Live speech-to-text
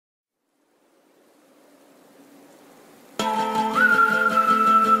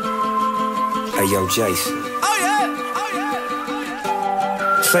Hey, yo, Jason. Oh yeah, oh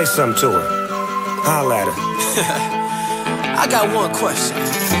yeah. Say something to her. Holla at her. I got one question.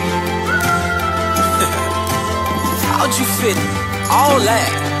 How'd you fit all that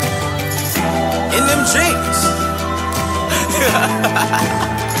in them jeans?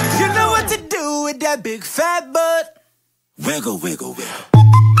 You know what to do with that big fat butt. Wiggle, wiggle, wiggle.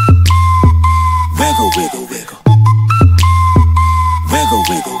 Wiggle, wiggle, wiggle. Wiggle,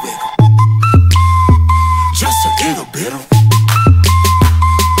 wiggle, wiggle. Just a little bit of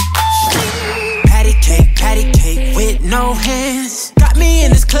patty cake with no hands. Got me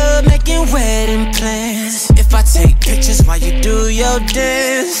in this club making wedding plans. If I take pictures while you do your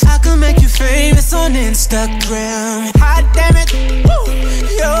dance, I can make you famous on Instagram. Hot damn it, woo.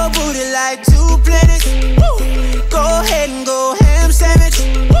 Your booty like 2 planets, woo. Go ahead and go ham sandwich,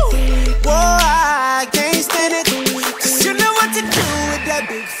 woo. Whoa, I can't stand it, 'cause you know what to do with that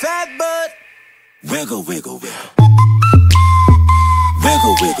big fat butt. wiggle, wiggle, wiggle.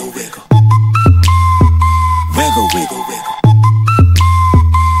 Wiggle, wiggle, wiggle. Wiggle, wiggle, wiggle.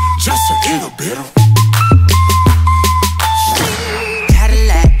 Just a little bit of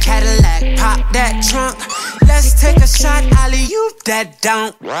Cadillac, pop that trunk. Let's take a shot, alley-oop that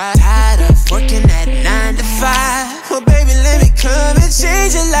don't. Tired of working at 9 to 5. Well, baby, let me come and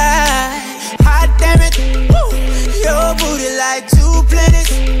change your life. Hot damn it, woo. Your booty like 2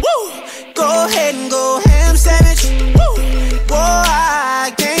 planets, woo. Go ahead and go ham sandwich, woo. Whoa,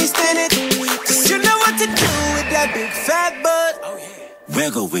 I can't stand it, 'cause you know what to do with that big fat butt. Oh, yeah.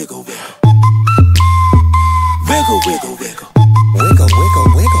 wiggle, wiggle, wiggle. Wiggle, wiggle, wiggle. Wiggle, wiggle,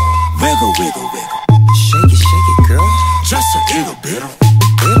 wiggle. Wiggle, wiggle, wiggle. Shake it, girl. Just a little bit of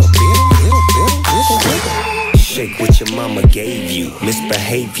Wiggle, wiggle. Shake what your mama gave you.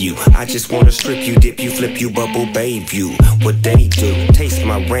 Misbehave you. I just wanna strip you, dip you, flip you, bubble bathe you. What they do, taste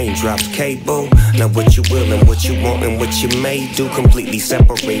my raindrops, cable. Now what you will and what you want and what you may do. Completely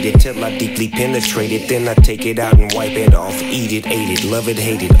separated till I deeply penetrate it. Then I take it out and wipe it off. Eat it, ate it, love it,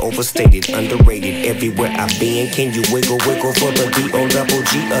 hate it. Overstated, underrated. Everywhere I've been, can you wiggle, wiggle for the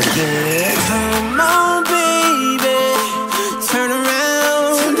D-O-double-G again? Come on, baby, turn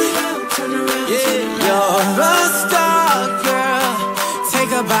around. Yeah, you're a star, girl.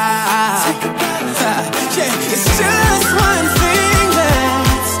 Take a bite. Yeah, it's just one thing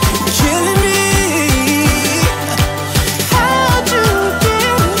that's killing me. How'd you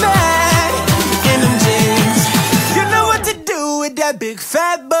get back in them jeans? You know what to do with that big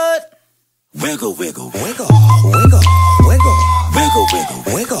fat butt. wiggle, wiggle, Wiggle, wiggle, wiggle. wiggle, wiggle,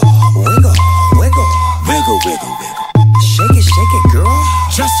 Wiggle, wiggle, wiggle. wiggle, wiggle, wiggle. Shake it, girl.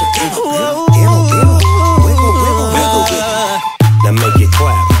 Just a little bit of Wiggle, wiggle, wiggle, wiggle. Now make it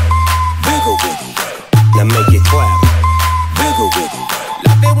clap. Wiggle, wiggle, wiggle. Now make it clap. Wiggle, wiggle, wiggle.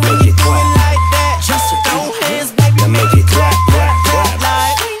 Love it when Make you it do clap. it like that. Just a Throw little hands, baby. Now make it clap, clap, clap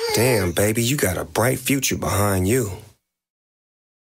clap. like. Damn, baby, you got a bright future behind you.